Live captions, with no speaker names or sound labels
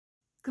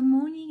Good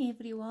morning,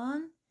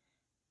 everyone.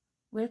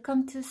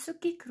 Welcome to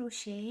Suki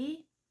Crochet.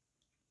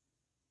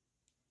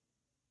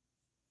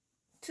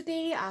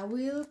 Today I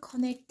will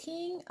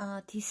connecting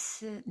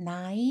these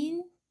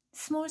 9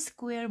 small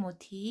square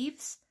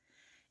motifs,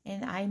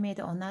 and I made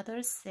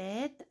another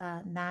set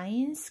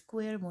 9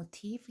 square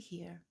motif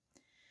here.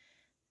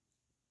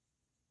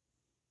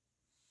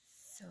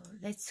 So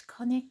let's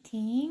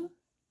connecting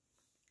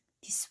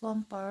this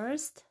one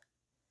first.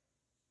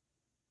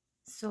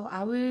 So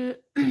I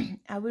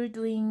will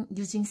doing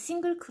using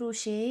single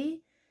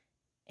crochet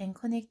and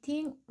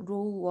connecting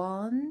row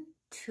 1,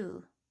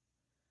 2,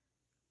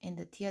 and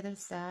the other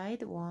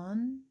side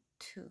 1,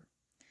 2.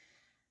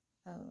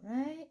 All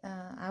right,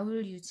 I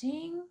will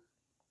using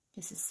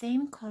this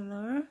same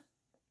color.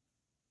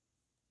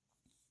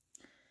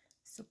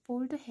 So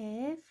for the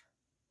half,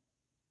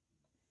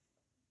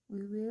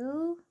 we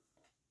will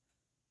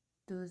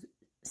do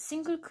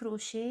single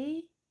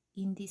crochet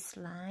in this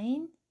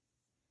line.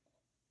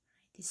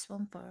 This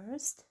one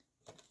first.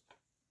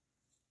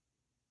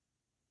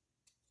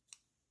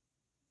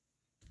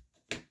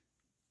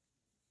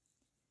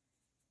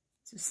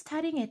 So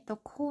starting at the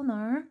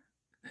corner,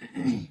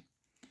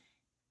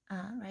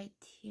 right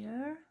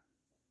here,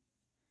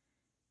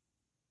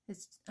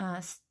 it's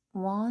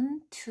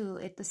 1, 2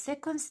 at the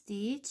second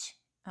stitch.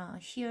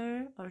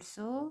 Here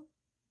also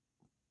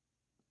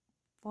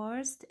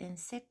first and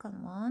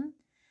second one.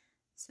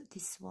 So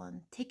this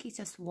one, taking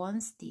just 1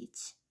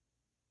 stitch,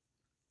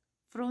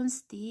 front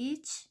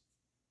stitch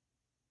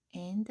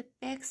and the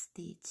back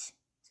stitch.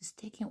 Just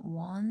taking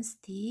 1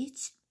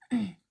 stitch,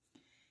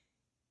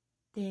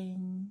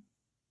 then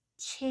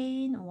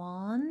chain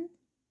 1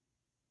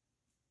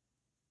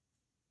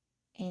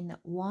 and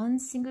 1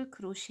 single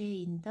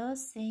crochet in the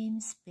same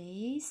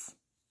space.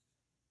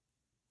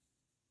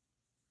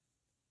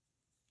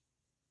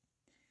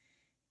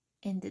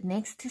 And the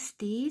next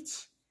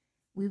stitch,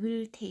 we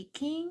will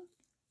taking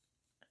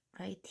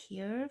right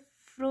here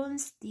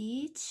front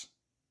stitch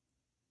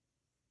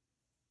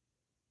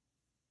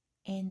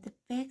and the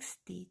back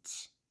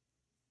stitch,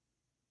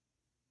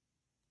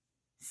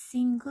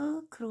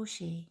 single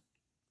crochet,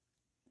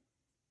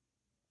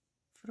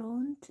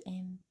 front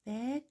and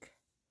back.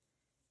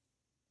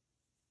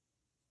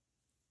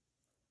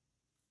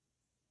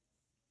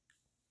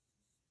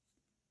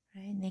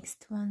 Right,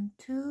 next one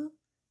too,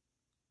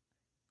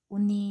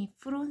 only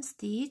front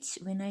stitch.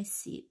 When I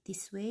see it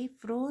this way,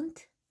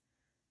 front,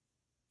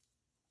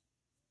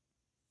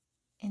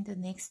 and the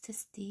next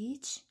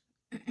stitch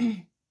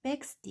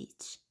back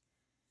stitch,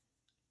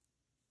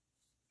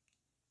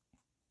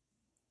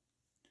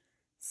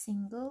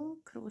 single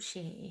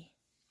crochet.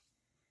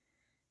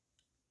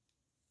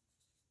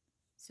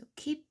 So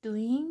keep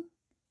doing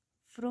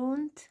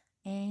front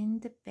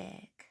and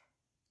back,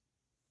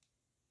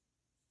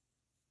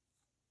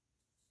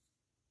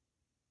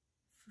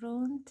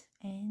 front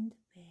and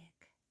back.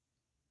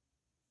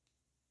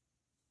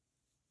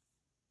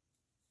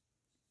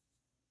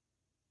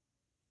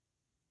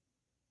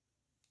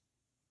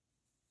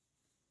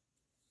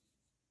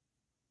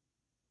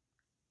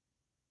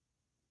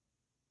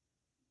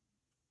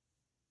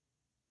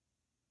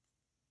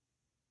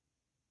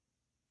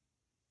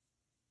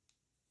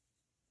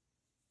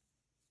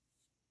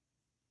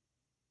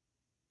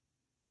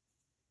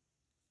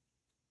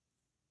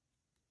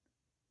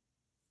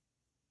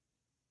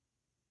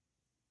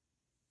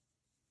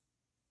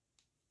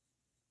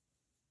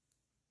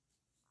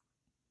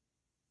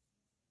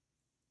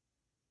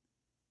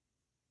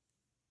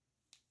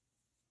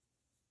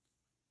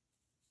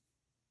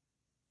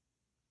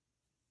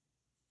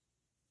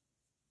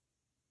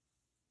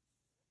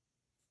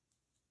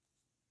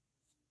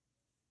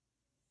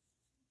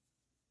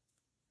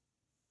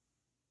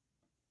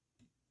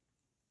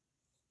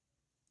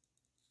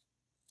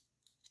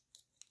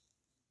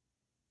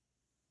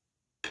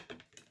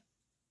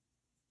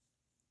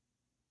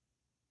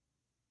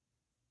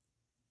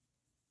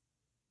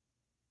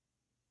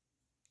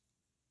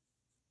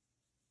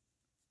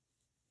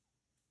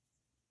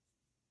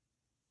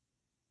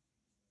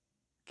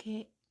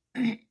 Okay,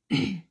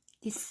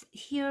 this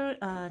here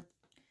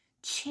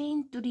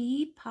chain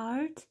 3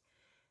 part,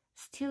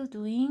 still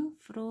doing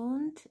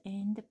front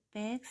and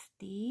back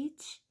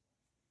stitch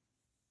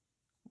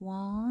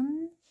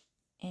 1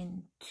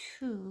 and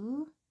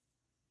 2.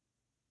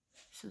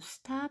 So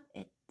stop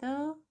at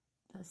the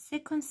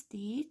second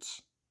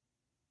stitch,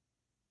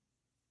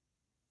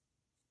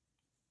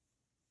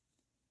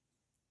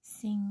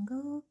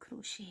 single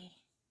crochet.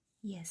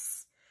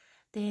 Yes,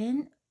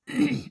 then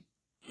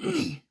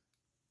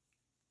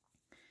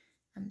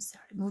I'm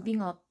sorry,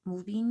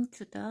 moving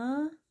to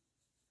the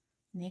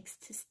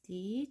next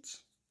stitch.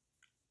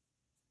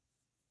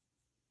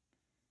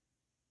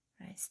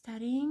 Right,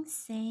 starting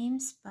same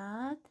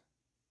spot,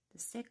 the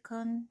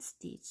second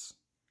stitch,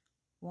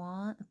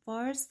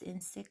 first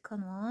and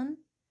second one,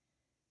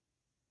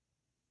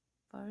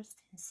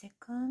 first and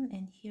second,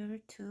 and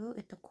here too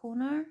at the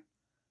corner,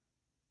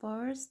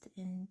 first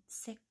and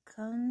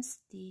second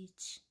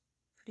stitch,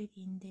 put it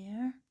in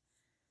there,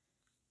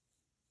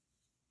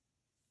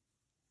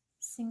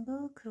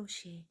 single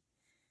crochet.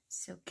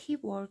 So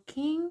keep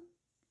working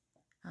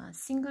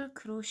single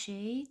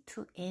crochet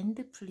to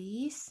end,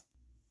 please.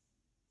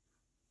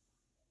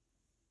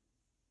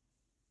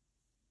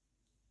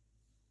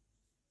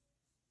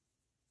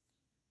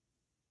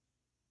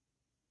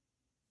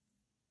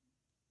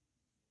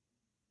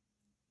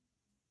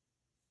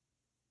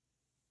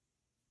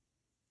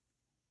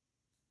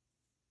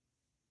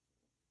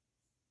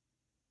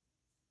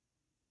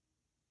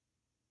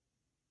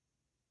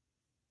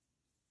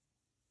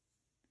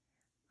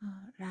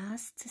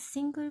 Last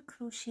single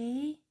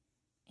crochet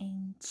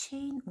and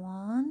chain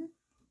 1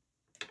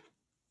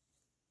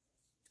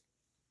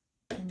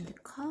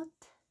 and cut.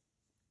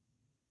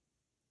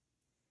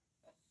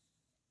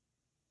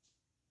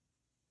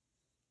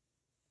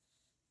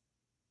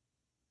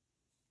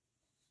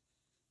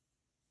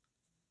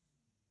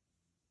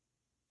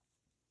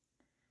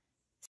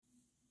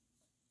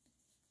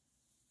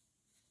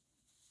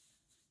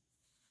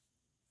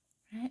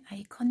 Right,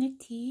 I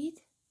connected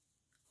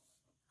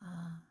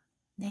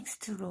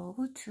next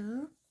row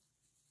too.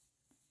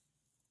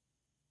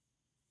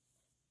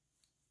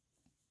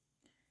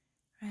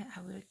 Right,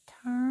 I will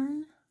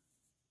turn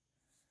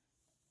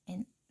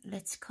and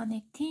let's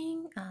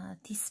connecting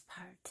this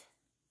part.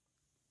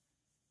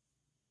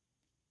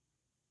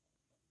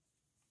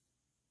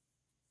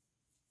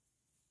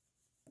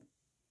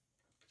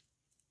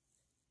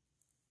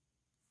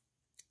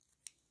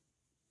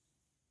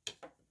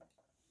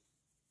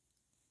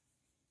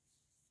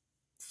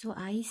 So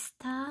I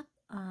start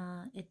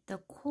at the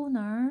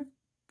corner.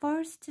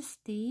 First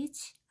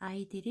stitch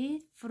I did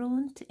it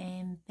front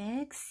and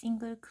back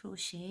single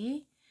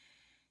crochet,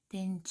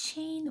 then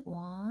chain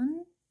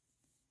 1,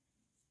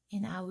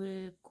 and I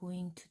will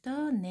going to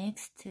the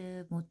next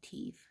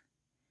motif.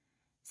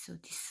 So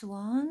this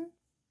one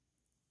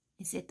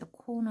is at the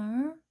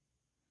corner,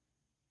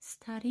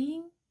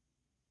 starting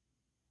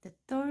the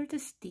third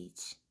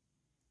stitch.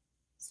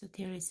 So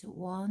there is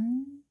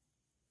 1,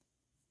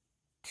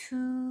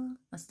 2,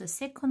 as the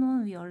second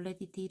one we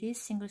already did it,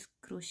 single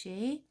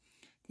crochet.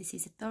 This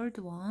is the third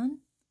one.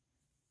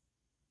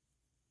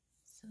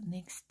 So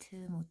next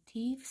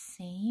motif,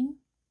 same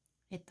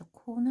at the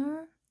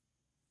corner,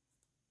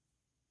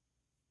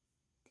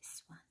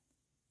 this one.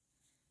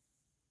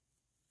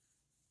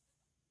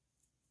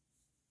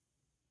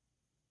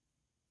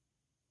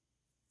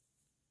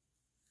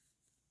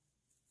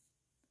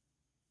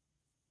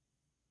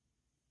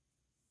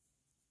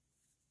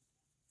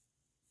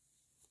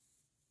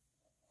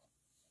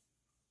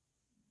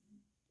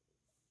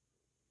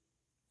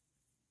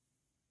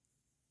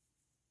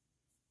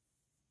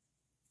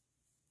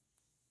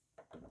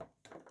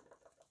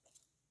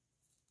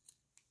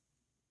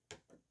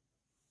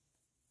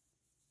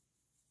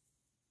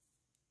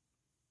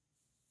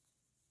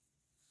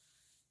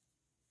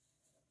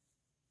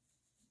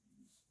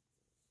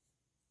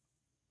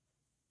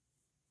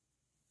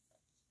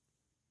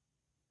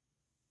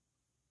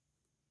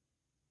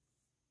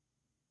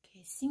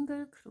 Okay,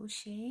 single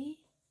crochet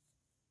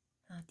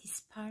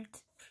this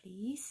part,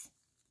 please.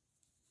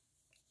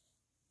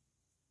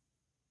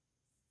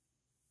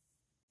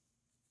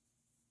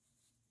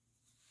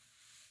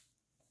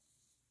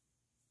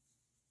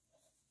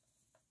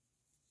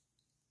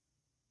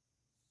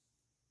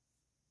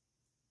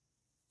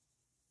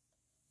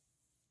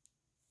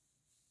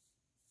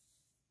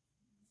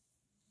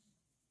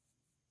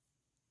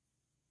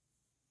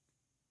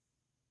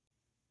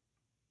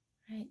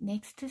 Right,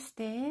 next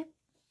step,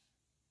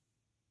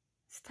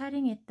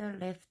 starting at the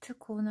left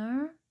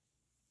corner,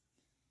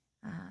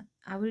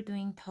 I will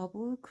doing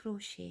double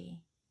crochet.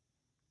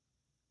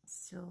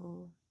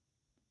 So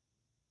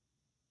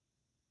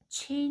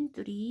chain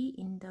 3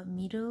 in the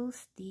middle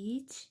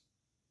stitch,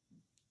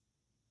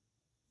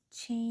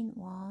 chain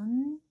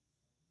 1,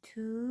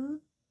 2,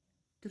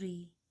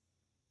 3,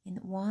 and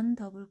 1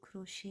 double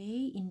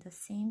crochet in the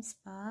same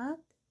spot,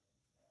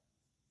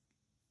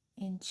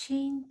 and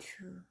chain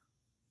 2,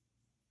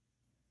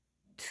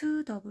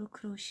 2 double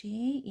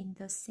crochet in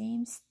the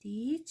same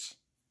stitch,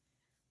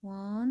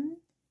 1,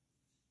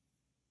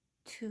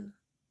 2,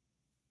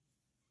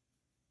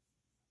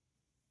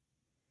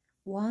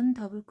 1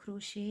 double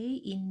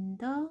crochet in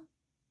the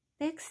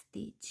back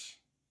stitch,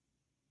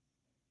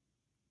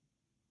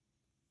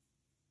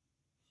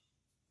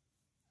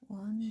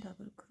 1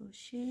 double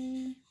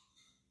crochet,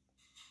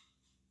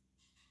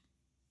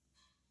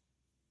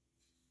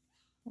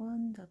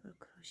 1 double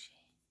crochet.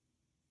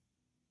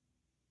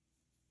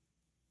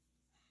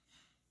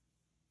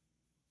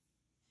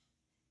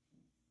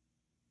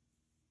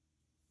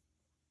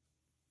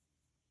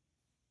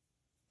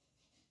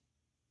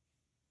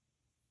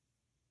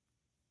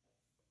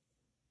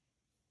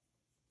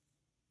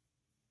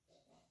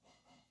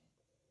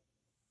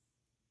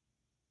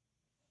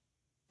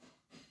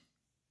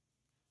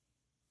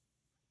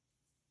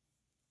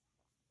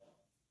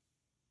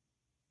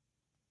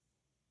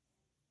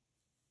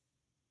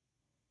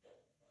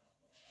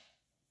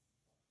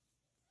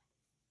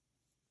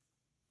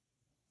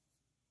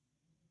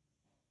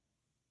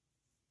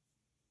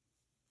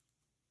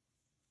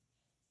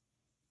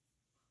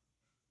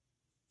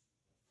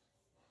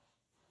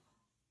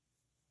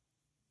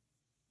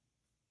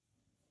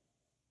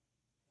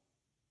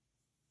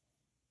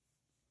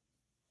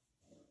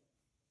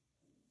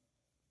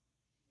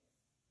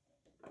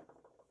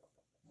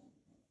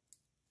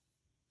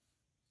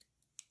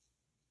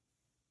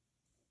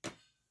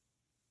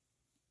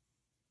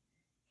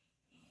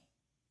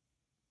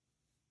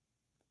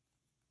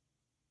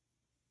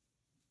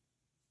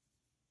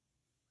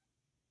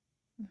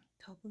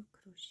 더블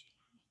크로셰.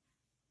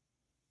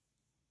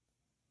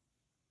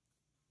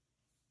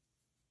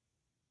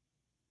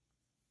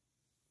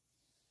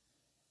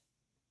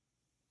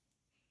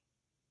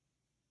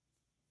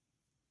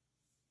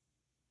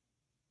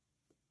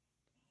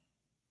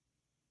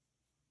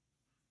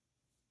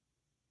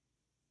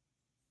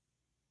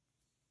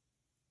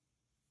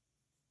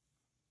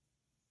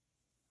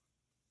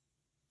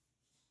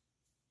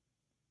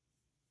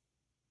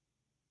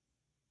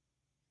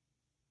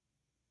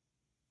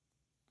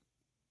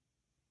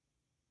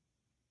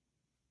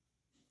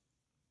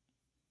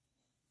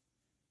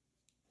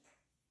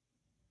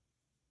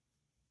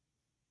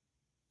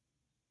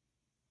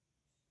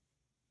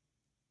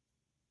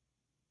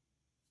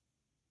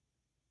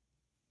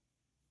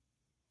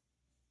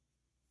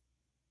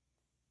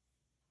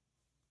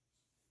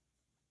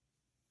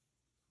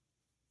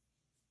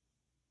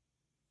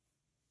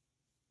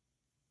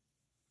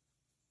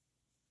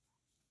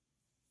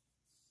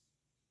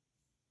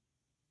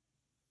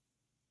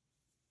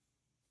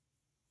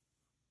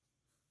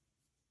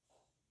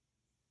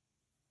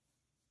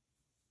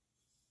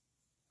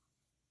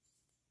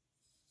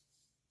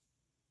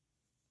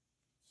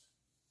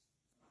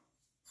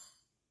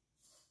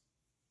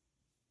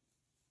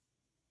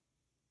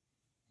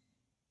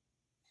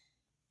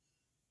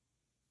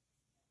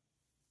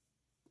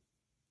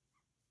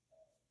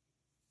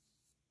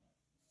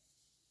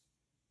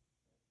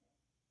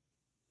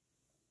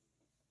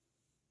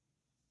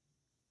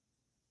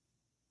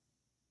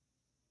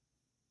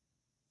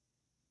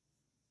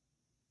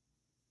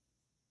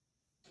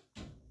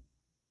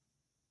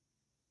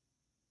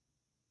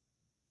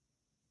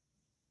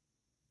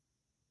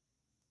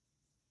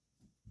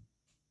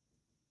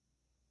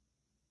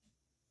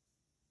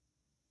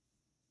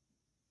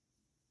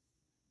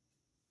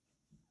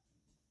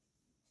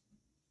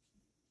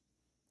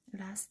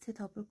 Last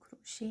double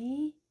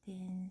crochet,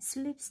 then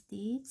slip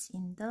stitch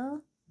in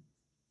the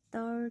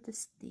third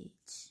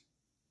stitch.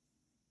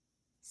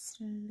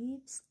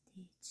 Slip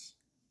stitch.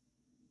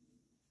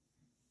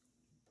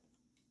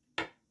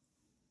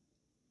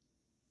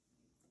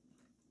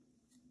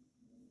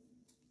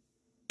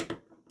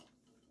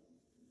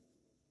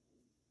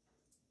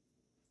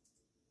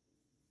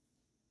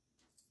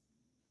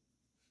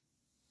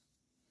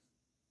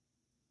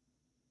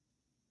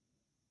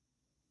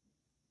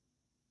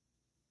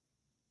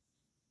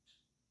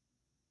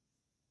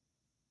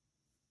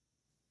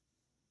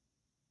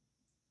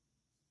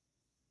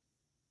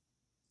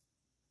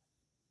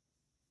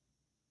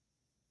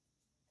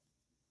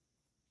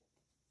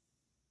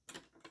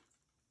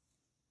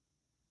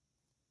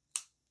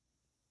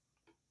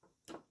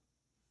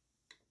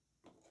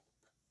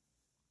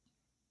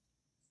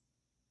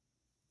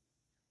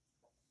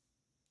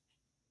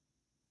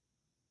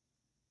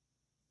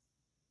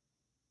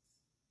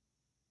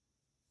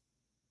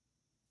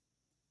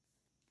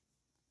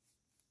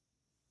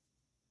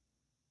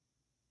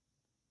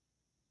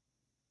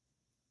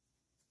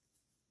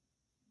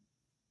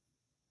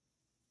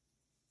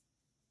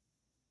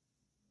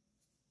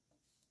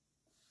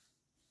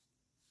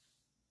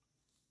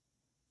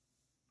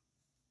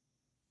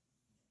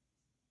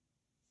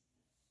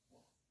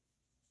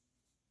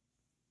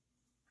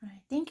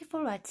 Alright, thank you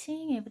for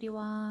watching,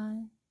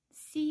 everyone.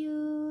 See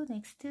you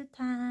next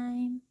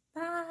time.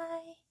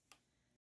 Bye.